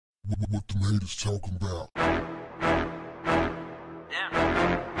What the haters talking about?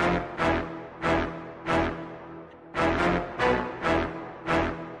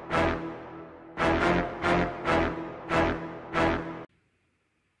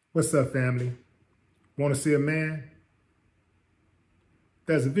 What's up, family? Want to see a man?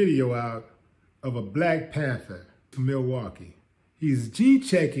 There's a video out of a Black Panther from Milwaukee. He's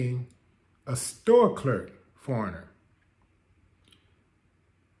G-checking a store clerk foreigner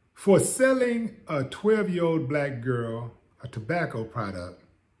for selling a 12-year-old black girl a tobacco product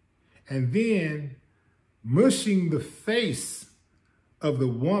and then mushing the face of the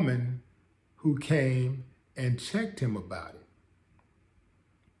woman who came and checked him about it.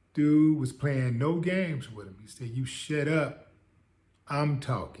 Dude was playing no games with him. He said, "You shut up, I'm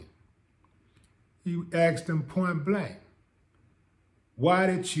talking." He asked him point blank, "Why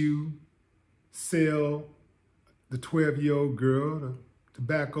did you sell the 12-year-old girl the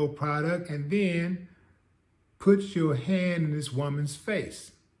tobacco product and then put your hand in this woman's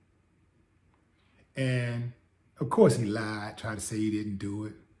face?" And of course he lied, tried to say he didn't do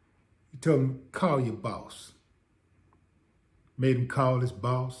it. He told him, "Call your boss." Made him call his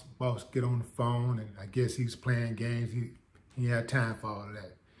boss. Boss get on the phone, and I guess he was playing games. He had time for all of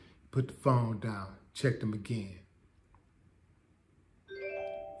that. Put the phone down, checked him again.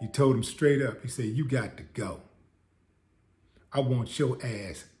 He told him straight up, he said, "You got to go. I want your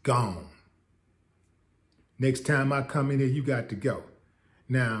ass gone. Next time I come in here, you got to go."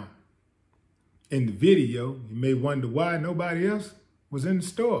 Now, in the video, you may wonder why nobody else was in the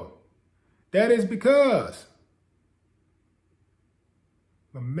store. That is because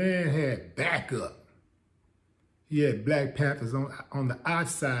my man had backup. He had Black Panthers on the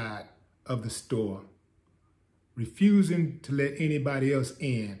outside of the store, refusing to let anybody else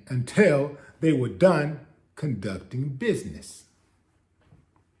in until they were done conducting business.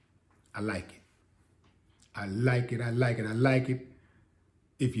 I like it. I like it, I like it, I like it.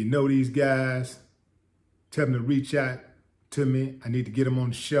 If you know these guys, tell them to reach out to me. I need to get them on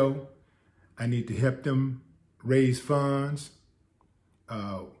the show. I need to help them raise funds.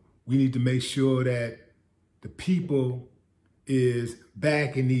 We need to make sure that the people is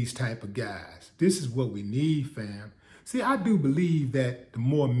backing these type of guys. This is what we need, fam. See, I do believe that the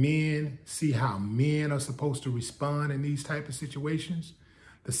more men see how men are supposed to respond in these type of situations,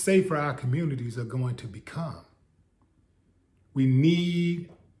 the safer our communities are going to become. We need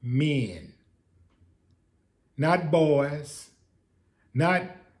men, not boys,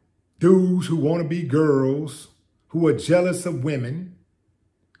 not dudes who want to be girls, who are jealous of women,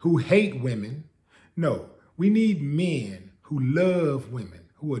 who hate women. No, we need men who love women,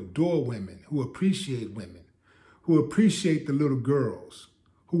 who adore women, who appreciate women, who appreciate the little girls,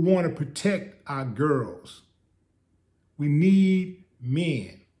 who want to protect our girls. We need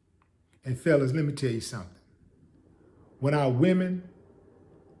men. And fellas, let me tell you something. When our women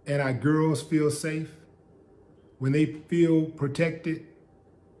and our girls feel safe, when they feel protected,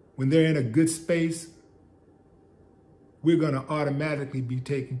 when they're in a good space, we're going to automatically be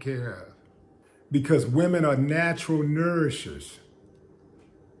taken care of. Because women are natural nourishers.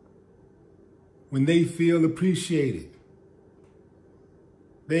 When they feel appreciated,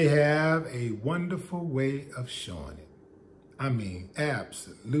 they have a wonderful way of showing it. I mean,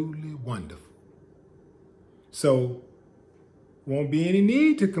 absolutely wonderful. So, won't be any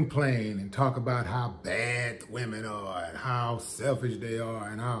need to complain and talk about how bad the women are and how selfish they are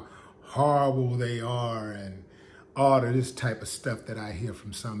and how horrible they are and all of this type of stuff that I hear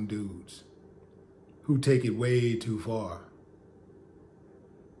from some dudes who take it way too far.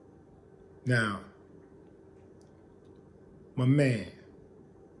 Now, my man,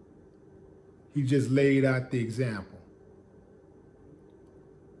 he just laid out the example.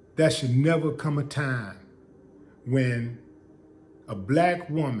 That should never come a time when a black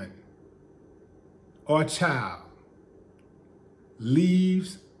woman or child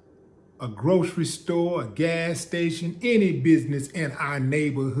leaves a grocery store, a gas station, any business in our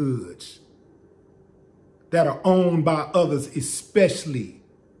neighborhoods that are owned by others especially,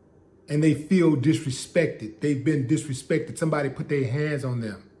 and they feel disrespected. They've been disrespected. Somebody put their hands on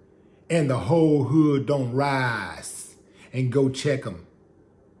them and the whole hood don't rise and go check them.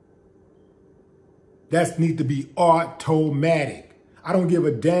 That needs to be automatic. I don't give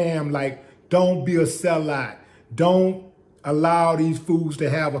a damn, like, don't be a sellout. Don't allow these fools to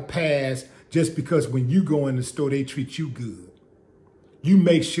have a pass just because when you go in the store, they treat you good. You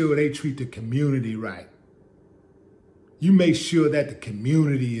make sure they treat the community right. You make sure that the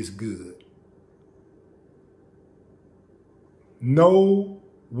community is good. No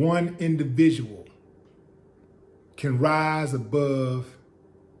one individual can rise above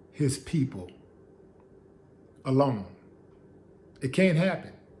his people alone. It can't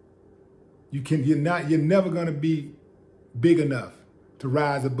happen. You're never going to be big enough to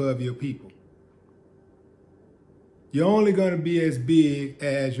rise above your people. You're only going to be as big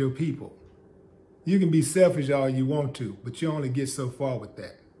as your people. You can be selfish all you want to, but you only get so far with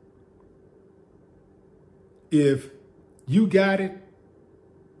that. If you got it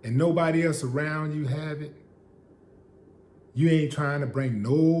and nobody else around you have it, you ain't trying to bring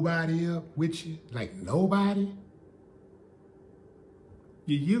nobody up with you, like nobody,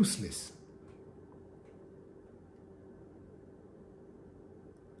 you're useless.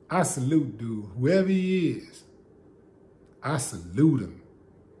 I salute dude, whoever he is, I salute him.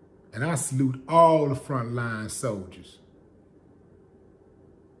 And I salute all the frontline soldiers.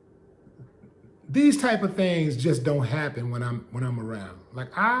 These type of things just don't happen when I'm around.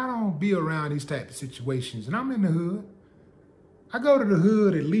 Like, I don't be around these type of situations, and I'm in the hood. I go to the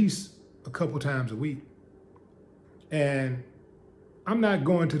hood at least a couple times a week. And I'm not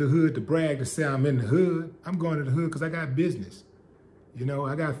going to the hood to brag to say I'm in the hood. I'm going to the hood because I got business. You know,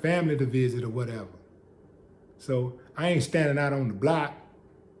 I got family to visit or whatever. So I ain't standing out on the block,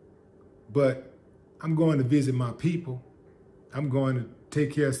 but I'm going to visit my people. I'm going to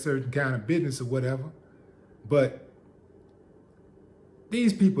take care of certain kind of business or whatever. But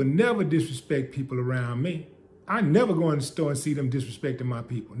these people never disrespect people around me. I never go in the store and see them disrespecting my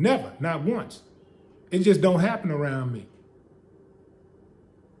people. Never, not once. It just don't happen around me.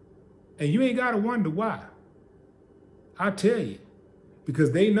 And you ain't got to wonder why. I'll tell you.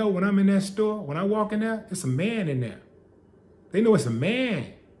 Because they know when I'm in that store, when I walk in there, it's a man in there. They know it's a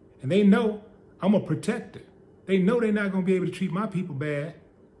man. And they know I'm a protector. They know they're not going to be able to treat my people bad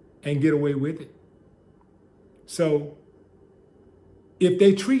and get away with it. So if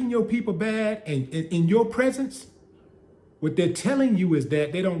they're treating your people bad and in your presence, what they're telling you is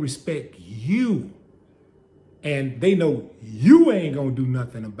that they don't respect you. And they know you ain't going to do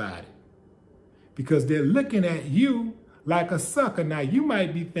nothing about it. Because they're looking at you like a sucker. Now, you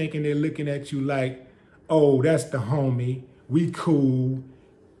might be thinking they're looking at you like, oh, that's the homie. We cool.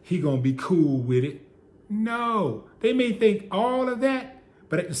 He gonna be cool with it. No, they may think all of that,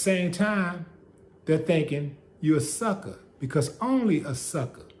 but at the same time, they're thinking you're a sucker, because only a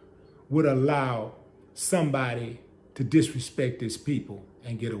sucker would allow somebody to disrespect his people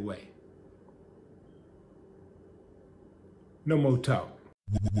and get away. No more talk.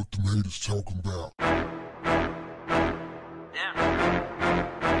 What the haters talking about?